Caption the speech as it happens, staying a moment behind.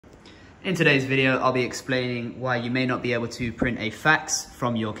In today's video, I'll be explaining why you may not be able to print a fax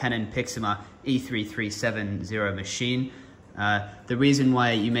from your Canon Pixma E3370 machine. The reason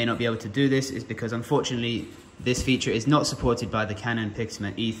why you may not be able to do this is because unfortunately this feature is not supported by the Canon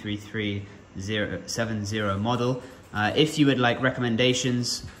Pixma E3370 model. If you would like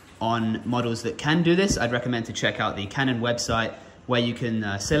recommendations on models that can do this, I'd recommend to check out the Canon website where you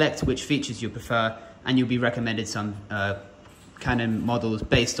can select which features you prefer, and you'll be recommended some Canon models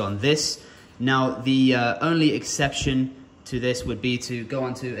based on this. Now, the only exception to this would be to go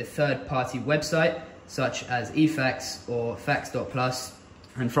onto a third-party website such as eFax or fax.plus,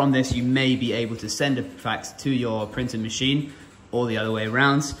 and from this you may be able to send a fax to your printer machine or the other way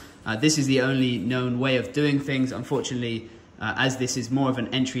around. This is the only known way of doing things. Unfortunately, as this is more of an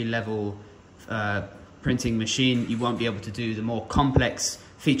entry-level printing machine, you won't be able to do the more complex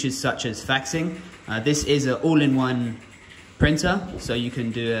features such as faxing. This is an all-in-one printer, so you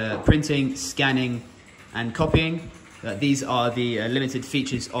can do printing, scanning and copying. These are the limited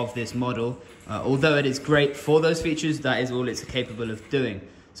features of this model. Although it is great for those features, that is all it's capable of doing.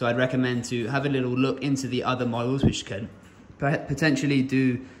 So I'd recommend to have a little look into the other models which can potentially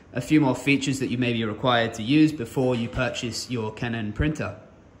do a few more features that you may be required to use before you purchase your Canon printer.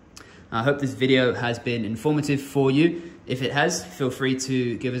 I hope this video has been informative for you. If it has, feel free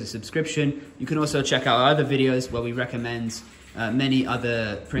to give us a subscription. You can also check out our other videos where we recommend many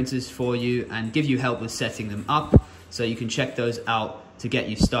other printers for you and give you help with setting them up, so you can check those out to get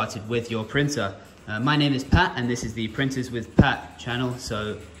you started with your printer. My name is Pat and this is the Printers with Pat channel,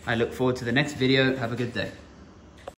 so I look forward to the next video. Have a good day.